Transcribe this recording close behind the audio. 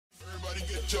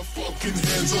Put your fucking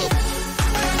hands up.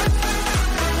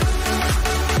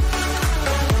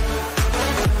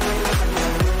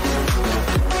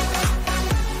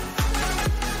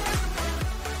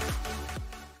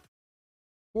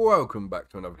 Welcome back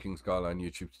to another King Skyline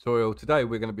YouTube tutorial. Today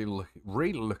we're going to be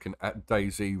looking at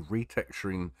DayZ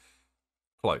retexturing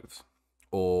clothes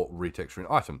or retexturing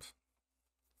items.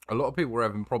 A lot of people were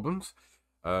having problems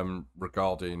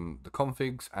regarding the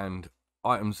configs and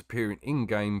items appearing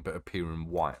in-game but appearing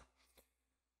white.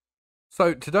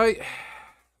 So today,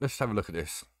 let's have a look at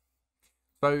this.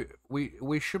 So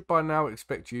we should by now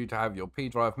expect you to have your P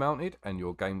drive mounted and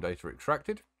your game data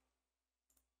extracted.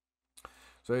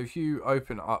 So if you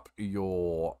open up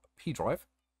your P drive,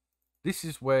 this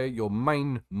is where your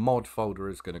main mod folder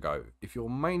is going to go. If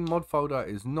your main mod folder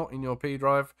is not in your P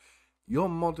drive, your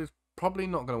mod is probably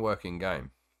not going to work in game.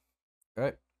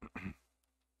 Okay.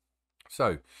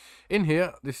 So in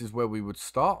here, this is where we would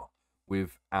start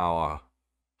with our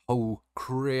whole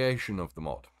creation of the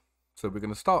mod. So we're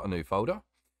going to start a new folder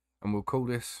and we'll call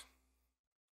this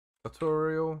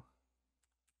tutorial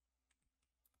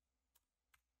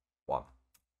 1.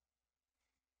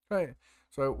 Okay,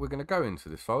 so we're going to go into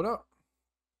this folder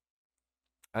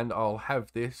and I'll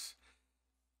have this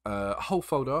whole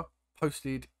folder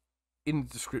posted in the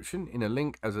description in a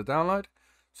link as a download.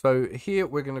 So here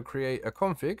we're going to create a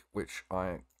config, which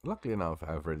I luckily enough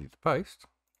have ready to paste.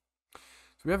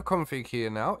 So we have a config here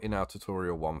now in our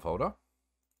tutorial 1 folder.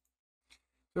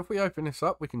 So if we open this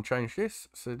up, we can change this.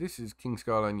 So this is King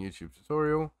Skyline YouTube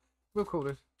tutorial. We'll call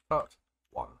this Tut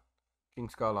 1. King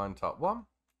Skyline Tut 1.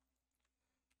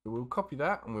 So we'll copy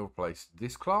that and we'll replace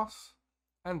this class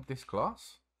and this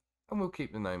class, and we'll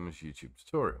keep the name as YouTube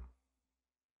tutorial.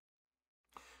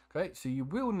 Okay, so you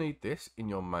will need this in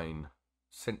your main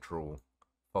central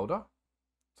folder.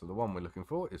 So the one we're looking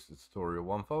for is the tutorial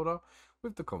 1 folder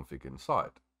with the config inside.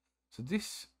 So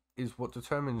this is what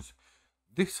determines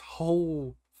this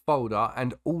whole folder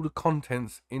and all the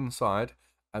contents inside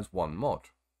as one mod.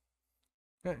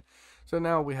 Okay, so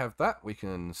now we have that, we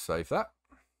can save that.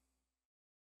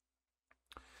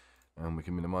 And we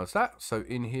can minimize that. So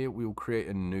in here, we'll create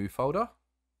a new folder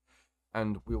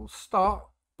and we'll start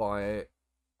by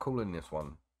calling this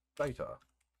one data.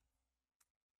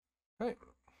 Okay,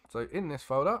 so in this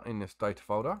folder, in this data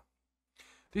folder,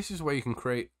 this is where you can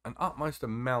create an utmost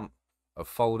amount of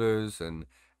folders and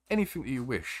anything that you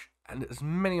wish, and as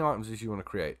many items as you want to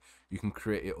create. You can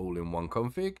create it all in one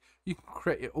config, you can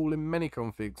create it all in many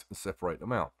configs and separate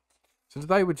them out. So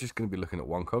today we're just going to be looking at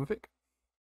one config.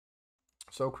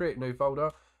 So I'll create a new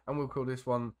folder and we'll call this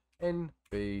one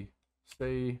NBC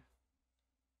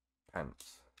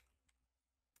Pants.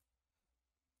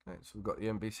 Okay, so we've got the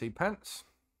NBC Pants.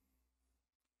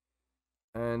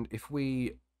 And if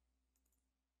we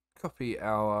copy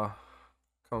our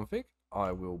config,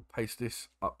 I will paste this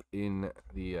up in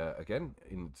the, again,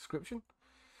 in the description.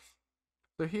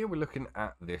 So here we're looking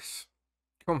at this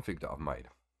config that I've made.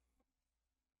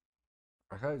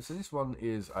 Okay, so this one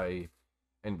is a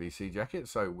NBC jacket,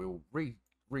 so we'll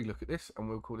re-look at this and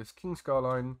we'll call this King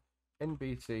Skyline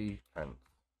NBC Pants.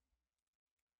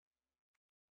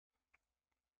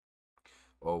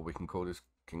 Or we can call this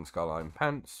King Skyline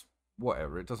Pants,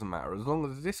 whatever, it doesn't matter, as long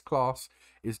as this class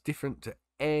is different to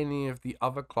any of the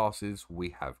other classes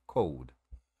we have called.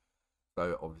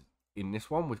 So in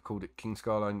this one we've called it King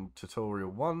Skyline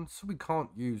Tutorial 1, so we can't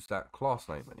use that class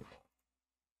name anymore.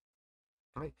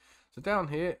 Okay, so down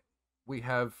here we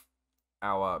have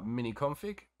our mini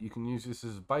config. You can use this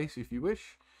as a base if you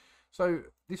wish. So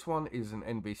this one is an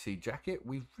NBC jacket.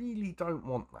 We really don't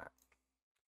want that.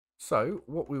 So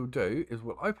what we'll do is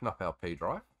we'll open up our P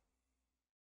drive.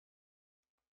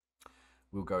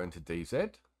 We'll go into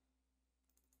DayZ,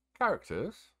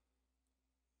 characters,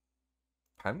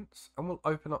 pants, and we'll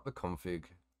open up the config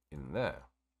in there.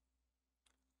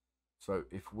 So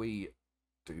if we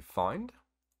do find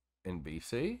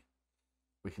NBC,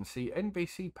 we can see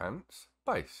NBC Pants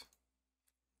base.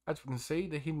 As we can see,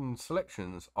 the hidden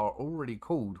selections are already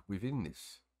called within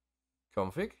this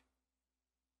config.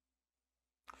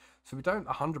 So we don't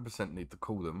 100% need to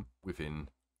call them within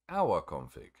our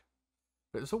config.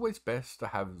 But it's always best to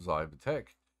have Cybertech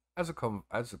as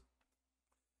a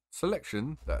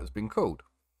selection that has been called.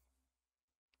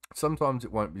 Sometimes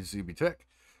it won't be ZBTech,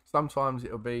 sometimes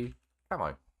it'll be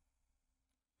camo.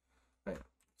 Okay,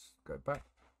 let's go back.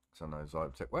 So I know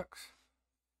Cybertech works.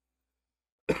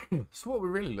 So what we're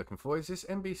really looking for is this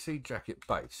NBC jacket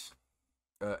base,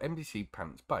 NBC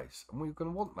Pants base, and we're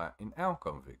going to want that in our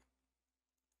config.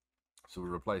 So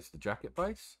we'll replace the jacket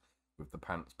base with the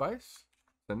pants base.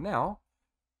 So now,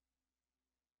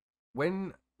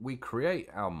 when we create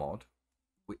our mod,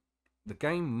 the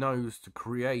game knows to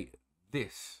create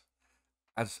this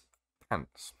as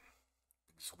pants.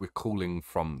 So we're calling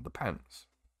from the pants.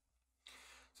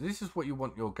 So this is what you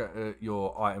want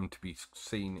your item to be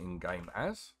seen in game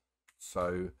as.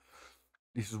 So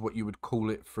this is what you would call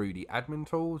it through the admin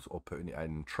tools or putting it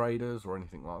in traders or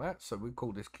anything like that. So we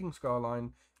call this King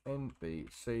Skyline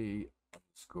NBC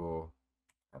 _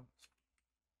 pants.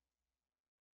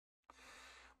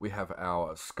 We have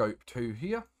our scope 2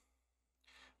 here.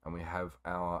 And we have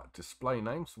our display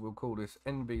name. So we'll call this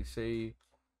NBC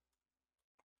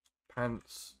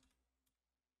Pants.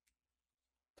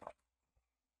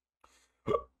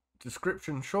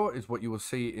 Description short is what you will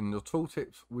see in your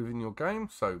tooltips within your game.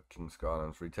 So King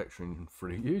Skyline's retexturing for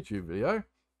a YouTube video.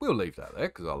 We'll leave that there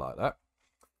because I like that.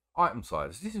 Item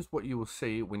size. This is what you will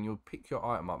see when you pick your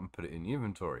item up and put it in your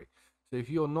inventory. So if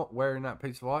you're not wearing that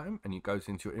piece of item and it goes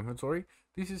into your inventory,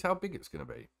 this is how big it's going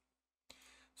to be.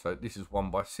 So this is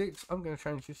 1x6. I'm going to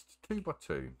change this to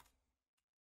 2x2.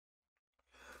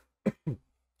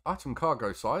 Item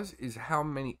cargo size is how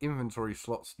many inventory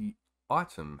slots the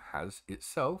item has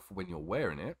itself when you're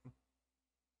wearing it.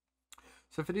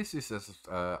 So for this says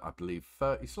I believe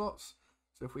 30 slots.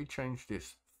 So if we change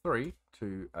this 3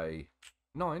 to a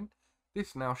 9,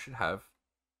 this now should have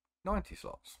 90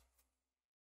 slots.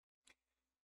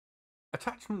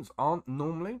 Attachments aren't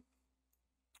normally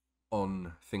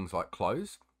on things like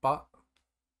clothes, but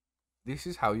this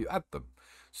is how you add them.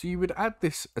 So you would add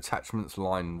this attachments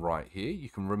line right here. You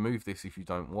can remove this if you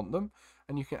don't want them,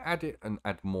 and you can add it and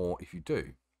add more if you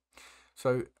do.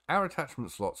 So our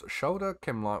attachment slots are shoulder,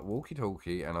 chemlight,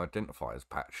 walkie-talkie, and identifiers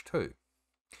patch 2.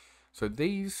 So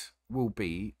these will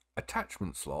be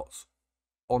attachment slots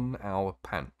on our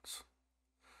pants.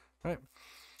 Right.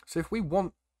 So if we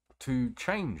want to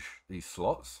change these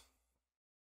slots,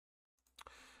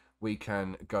 we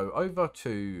can go over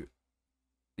to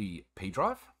the P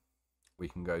drive. We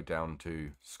can go down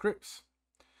to scripts,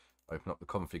 open up the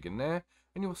config in there,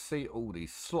 and you'll see all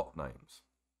these slot names.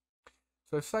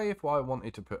 So say if I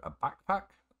wanted to put a backpack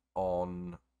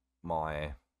on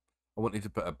my,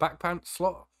 back pants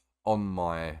slot on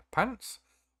my pants,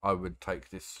 I would take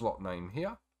this slot name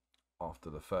here after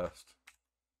the first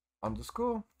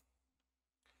underscore,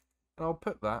 and I'll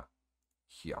put that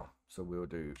here. So we'll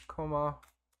do comma,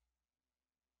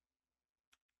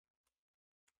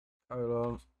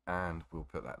 colons, and we'll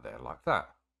put that there like that.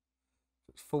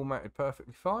 It's formatted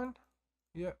perfectly fine.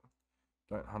 Yep.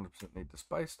 Don't 100% need the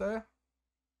space there.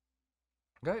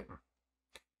 Okay.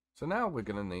 So now we're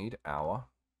going to need our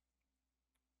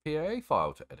PAA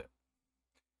file to edit.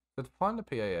 So to find the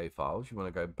PAA files, you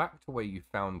want to go back to where you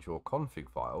found your config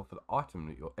file for the item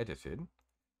that you're editing.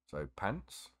 So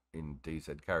pants in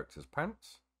DayZ characters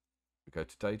pants. We go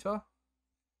to data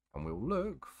and we'll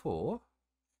look for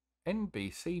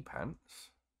NBC Pants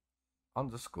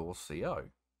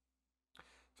 _CO.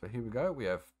 So here we go. We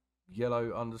have yellow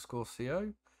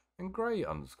 _CO and grey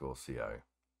 _CO.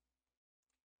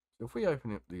 So if we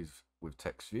open up these with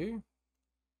text view,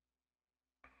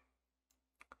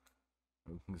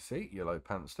 we can see yellow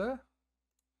pants there.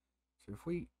 So if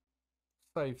we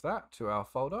save that to our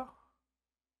folder,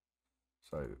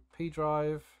 so P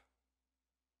drive,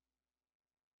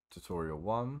 tutorial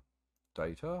 1,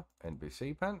 data,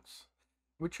 NBC Pants.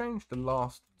 We change the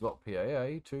last .paa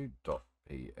to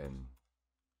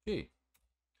 .png.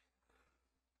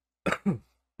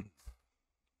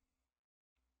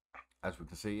 As we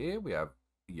can see here, we have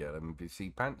yellow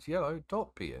NBC Pants yellow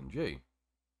 .png.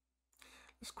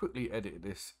 Let's quickly edit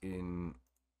this in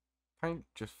Paint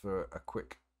just for a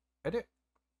quick edit.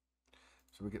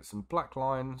 So we get some black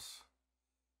lines,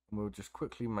 and we'll just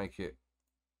quickly make it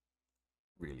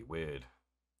really weird.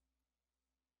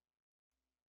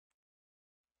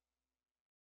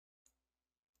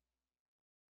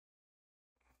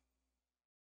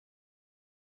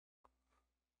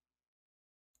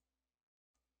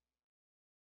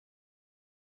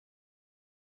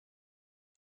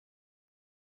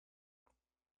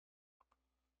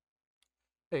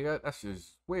 There you go, that's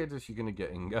as weird as you're going to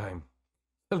get in game.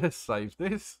 So let's save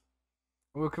this.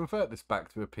 We'll convert this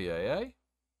back to a PAA.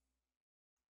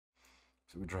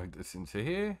 So we drag this into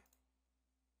here.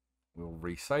 We'll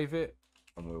resave it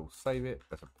and we'll save it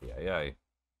as a PAA.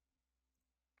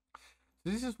 So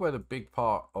this is where the big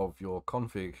part of your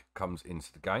config comes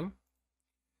into the game.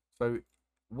 So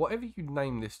whatever you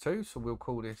name this to, so we'll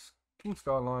call this King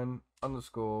Skyline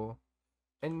 _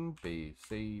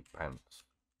 NBC Pants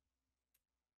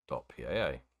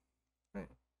 .paa. Right.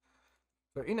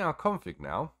 So in our config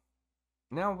now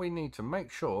we need to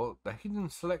make sure the hidden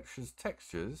selections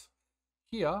textures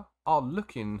here are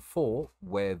looking for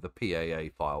where the PAA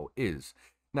file is.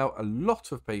 Now, a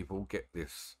lot of people get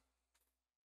this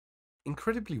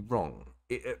incredibly wrong.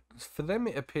 For them,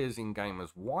 it appears in game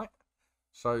as white.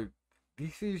 So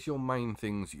this is your main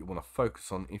things you want to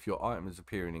focus on if your item is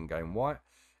appearing in game white.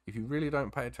 If you really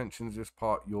don't pay attention to this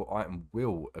part, your item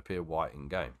will appear white in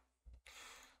game.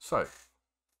 So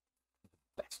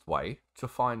the best way to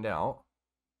find out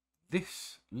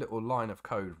this little line of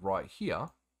code right here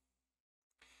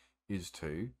is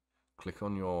to click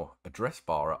on your address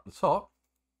bar up the top,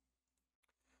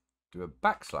 do a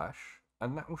backslash,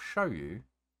 and that will show you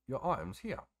your items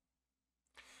here.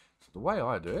 So the way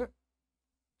I do it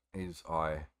is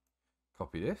I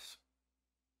copy this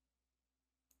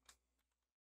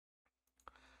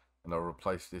and I'll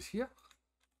replace this here.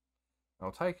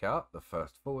 I'll take out the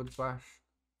first forward slash,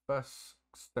 first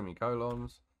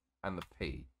semicolons, and the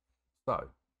P. So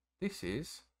this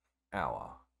is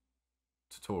our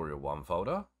tutorial 1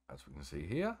 folder, as we can see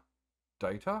here.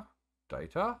 Data,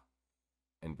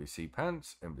 NBC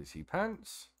Pants,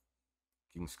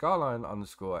 King Skyline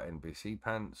underscore NBC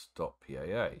Pants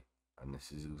 .paa, and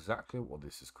this is exactly what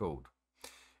this is called.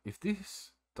 If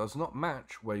this does not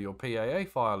match where your PAA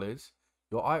file is,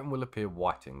 your item will appear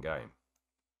white in game.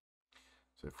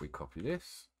 So if we copy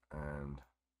this and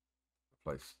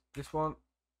replace this one,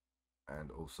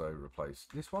 and also replace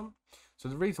this one. So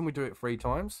the reason we do it 3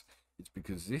 times is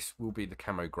because this will be the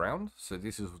camo ground. So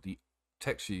this is the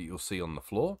texture you'll see on the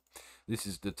floor. This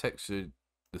is the texture.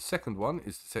 The second one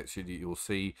is the texture that you'll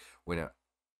see when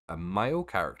a male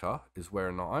character is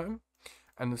wearing an item.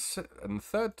 And the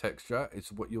third texture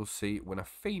is what you'll see when a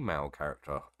female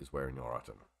character is wearing your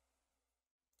item.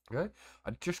 Okay,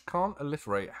 I just can't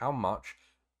alliterate how much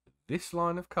this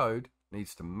line of code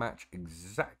needs to match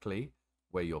exactly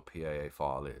where your PAA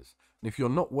file is. And if you're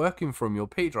not working from your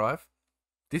P drive,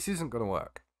 this isn't going to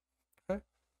work. Okay,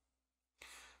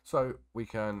 so we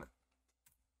can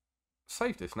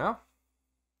save this now,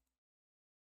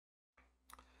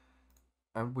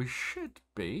 and we should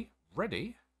be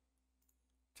ready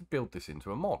to build this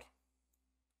into a mod.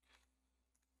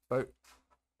 So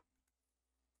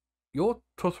your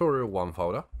tutorial 1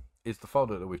 folder is the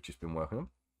folder that we've just been working on.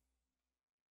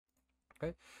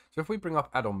 Okay, so if we bring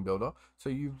up add-on builder, so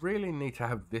you really need to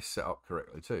have this set up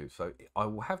correctly too. So I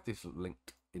will have this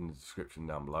linked in the description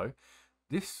down below.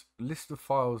 This list of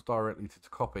files directly to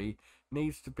copy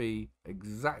needs to be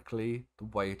exactly the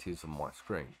way it is on my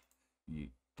screen.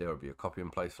 There will be a copy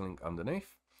and paste link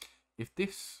underneath. If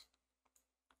this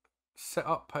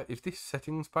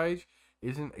settings page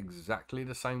isn't exactly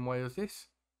the same way as this,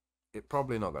 it's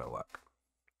probably not going to work.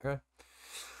 Okay.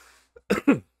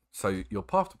 So your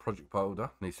path to project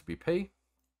folder needs to be P,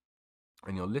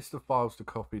 and your list of files to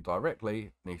copy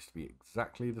directly needs to be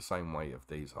exactly the same way as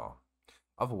these are.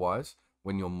 Otherwise,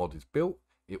 when your mod is built,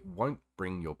 it won't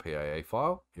bring your PAA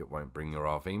file, it won't bring your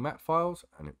RVMat files,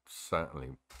 and it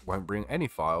certainly won't bring any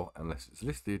file unless it's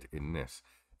listed in this.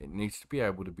 It needs to be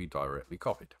able to be directly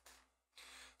copied.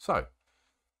 So,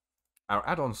 our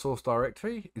add-on source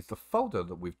directory is the folder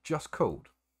that we've just called.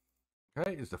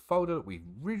 Okay, it's the folder that we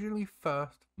originally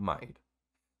first made.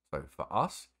 So for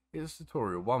us, it's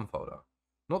tutorial 1 folder.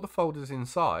 Not the folders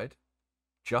inside,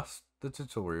 just the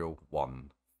tutorial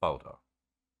 1 folder.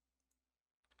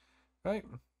 Okay.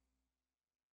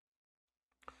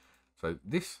 So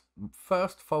this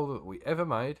first folder that we ever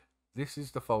made, this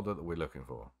is the folder that we're looking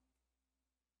for.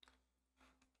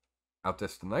 Our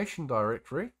destination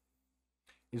directory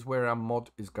is where our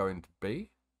mod is going to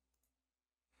be.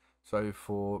 So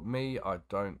for me, I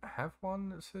don't have one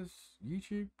that says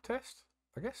YouTube test,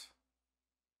 I guess.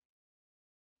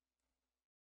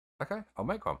 Okay, I'll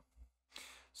make one.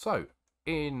 So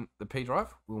in the P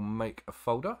drive, we'll make a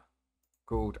folder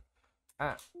called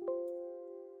 @YouTube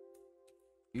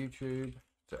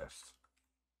test.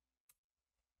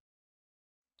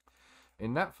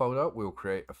 In that folder, we'll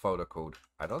create a folder called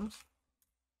add-ons.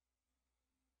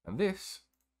 And this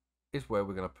is where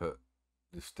we're going to put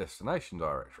this destination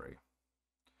directory.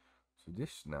 So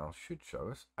this now should show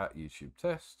us @YouTube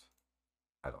test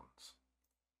add-ons.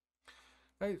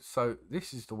 Okay, so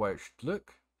this is the way it should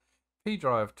look. P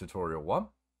drive tutorial 1,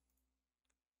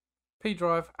 P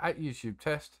drive @YouTube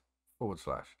test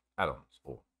 /add-ons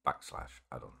or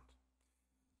 /add-ons.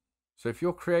 So if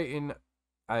you're creating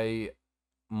a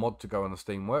mod to go on the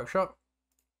Steam Workshop,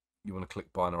 you want to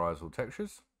click binarize all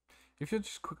textures. If you're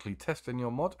just quickly testing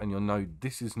your mod and you'll know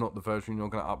this is not the version you're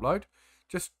going to upload,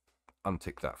 just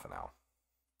untick that for now.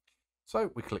 So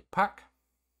we click pack,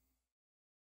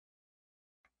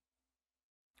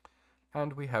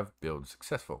 and we have build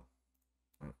successful.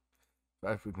 So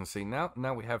as we can see now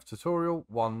we have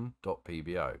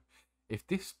tutorial1.pbo. If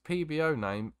this PBO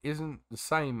name isn't the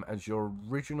same as your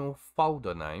original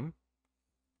folder name,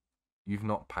 you've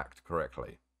not packed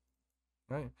correctly.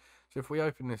 Okay, so if we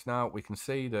open this now, we can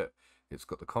see that it's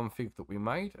got the config that we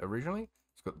made originally.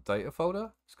 It's got the data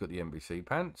folder. It's got the NBC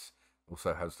Pants.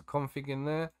 Also has the config in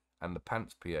there and the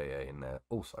Pants PAA in there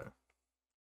also.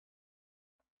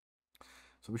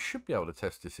 So we should be able to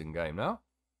test this in game now.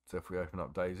 So if we open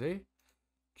up DayZ,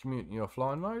 community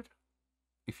offline mode.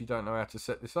 If you don't know how to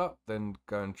set this up, then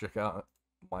go and check out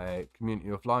my community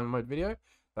offline mode video.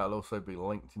 That'll also be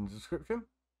linked in the description.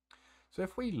 So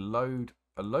if we load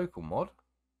a local mod,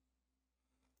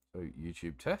 so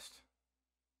YouTube test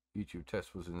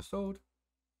was installed.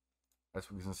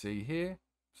 As we can see here,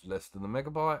 it's less than a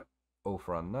megabyte, all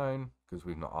for unknown, because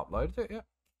we've not uploaded it yet.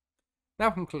 Now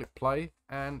we can click play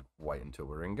and wait until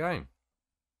we're in game.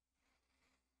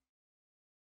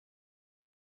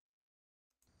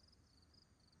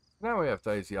 Now we have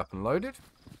DayZ up and loaded.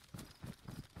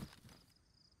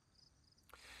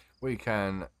 We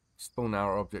can spawn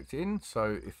our object in.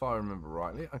 So if I remember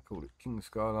rightly, I called it King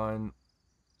Skyline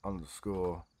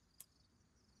 _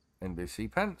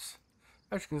 NBC Pants.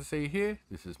 As you can see here,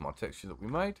 this is my texture that we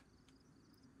made.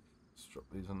 Let's drop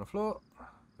these on the floor,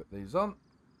 put these on.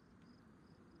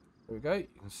 There we go. You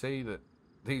can see that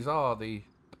these are the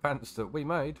pants that we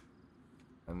made,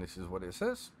 and this is what it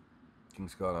says. King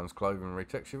Skyline's clothing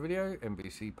retexture video,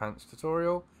 NBC Pants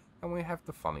tutorial, and we have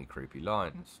the funny creepy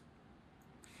lines.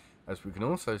 As we can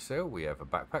also see, we have a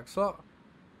backpack slot,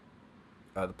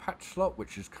 the patch slot,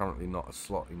 which is currently not a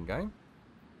slot in game.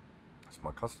 That's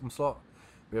my custom slot.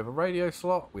 We have a radio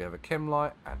slot, we have a chem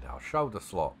light, and our shoulder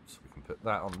slot. So we can put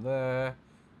that on there,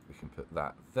 we can put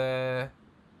that there.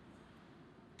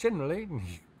 Generally, you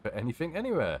can put anything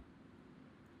anywhere.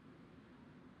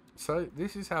 So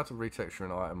this is how to retexture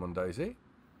an item on DayZ.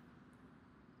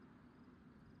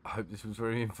 I hope this was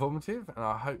very informative, and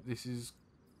I hope this is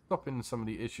stopping some of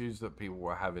the issues that people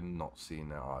were having not seeing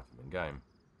their item in game.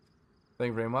 Thank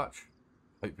you very much.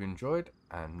 Hope you enjoyed,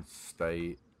 and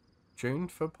stay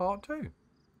tuned for part 2.